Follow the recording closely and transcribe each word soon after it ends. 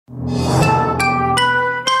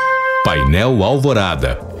Painel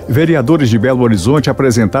Alvorada. Vereadores de Belo Horizonte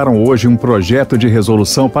apresentaram hoje um projeto de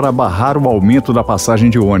resolução para barrar o aumento da passagem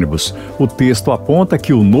de ônibus. O texto aponta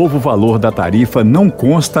que o novo valor da tarifa não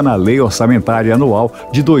consta na Lei Orçamentária Anual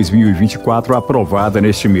de 2024, aprovada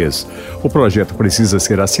neste mês. O projeto precisa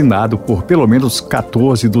ser assinado por pelo menos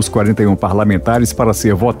 14 dos 41 parlamentares para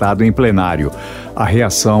ser votado em plenário. A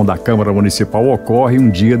reação da Câmara Municipal ocorre um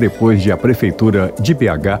dia depois de a Prefeitura de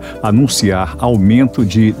BH anunciar aumento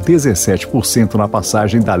de 17% na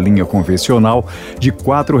passagem da linha convencional de R$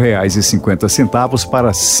 4,50 para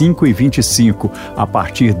R$ 5,25 a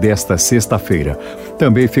partir desta sexta-feira.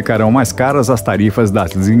 Também ficarão mais caras as tarifas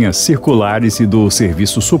das linhas circulares e do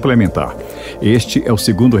serviço suplementar. Este é o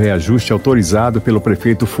segundo reajuste autorizado pelo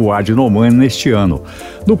prefeito Fuad Noman neste ano.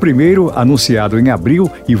 No primeiro, anunciado em abril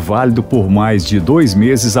e válido por mais de 2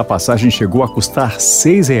 meses, a passagem chegou a custar R$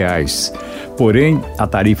 6. Porém, a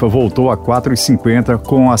tarifa voltou a R$ 4,50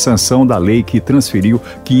 com a sanção da lei que transferiu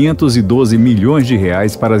 512 milhões de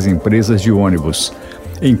reais para as empresas de ônibus.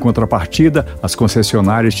 Em contrapartida, as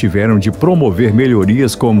concessionárias tiveram de promover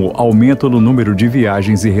melhorias como aumento no número de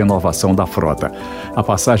viagens e renovação da frota. A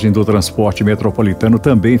passagem do transporte metropolitano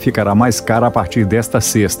também ficará mais cara a partir desta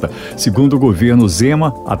sexta. Segundo o governo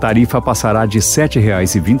Zema, a tarifa passará de R$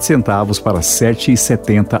 7,20 para R$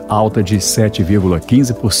 7,70, alta de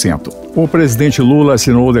 7,15%. O presidente Lula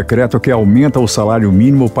assinou o decreto que aumenta o salário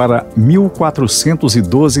mínimo para R$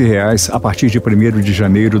 1.412 a partir de 1º de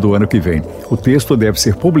janeiro do ano que vem. O texto deve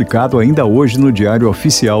ser publicado ainda hoje no Diário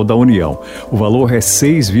Oficial da União. O valor é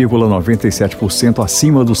 6,97%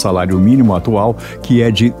 acima do salário mínimo atual, que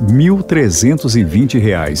é de R$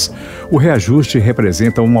 1.320. O reajuste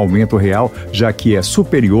representa um aumento real, já que é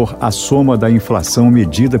superior à soma da inflação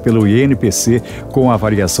medida pelo INPC com a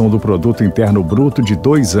variação do Produto Interno Bruto de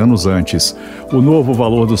 2 anos antes. O novo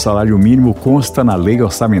valor do salário mínimo consta na Lei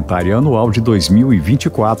Orçamentária Anual de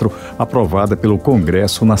 2024, aprovada pelo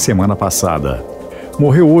Congresso na semana passada.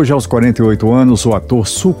 Morreu hoje aos 48 anos o ator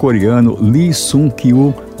sul-coreano Lee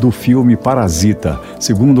Sung-kyu do filme Parasita.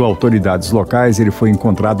 Segundo autoridades locais, ele foi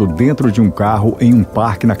encontrado dentro de um carro em um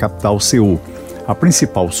parque na capital Seul. A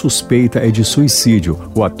principal suspeita é de suicídio.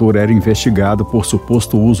 O ator era investigado por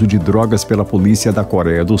suposto uso de drogas pela polícia da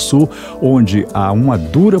Coreia do Sul, onde há uma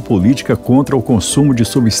dura política contra o consumo de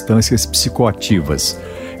substâncias psicoativas.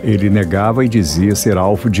 Ele negava e dizia ser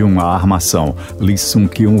alvo de uma armação. Lee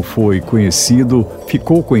Sung-kyu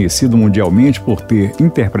ficou conhecido mundialmente por ter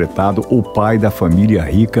interpretado o pai da família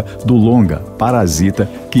rica do longa Parasita,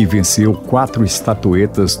 que venceu 4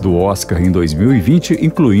 estatuetas do Oscar em 2020,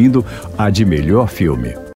 incluindo a de melhor filme.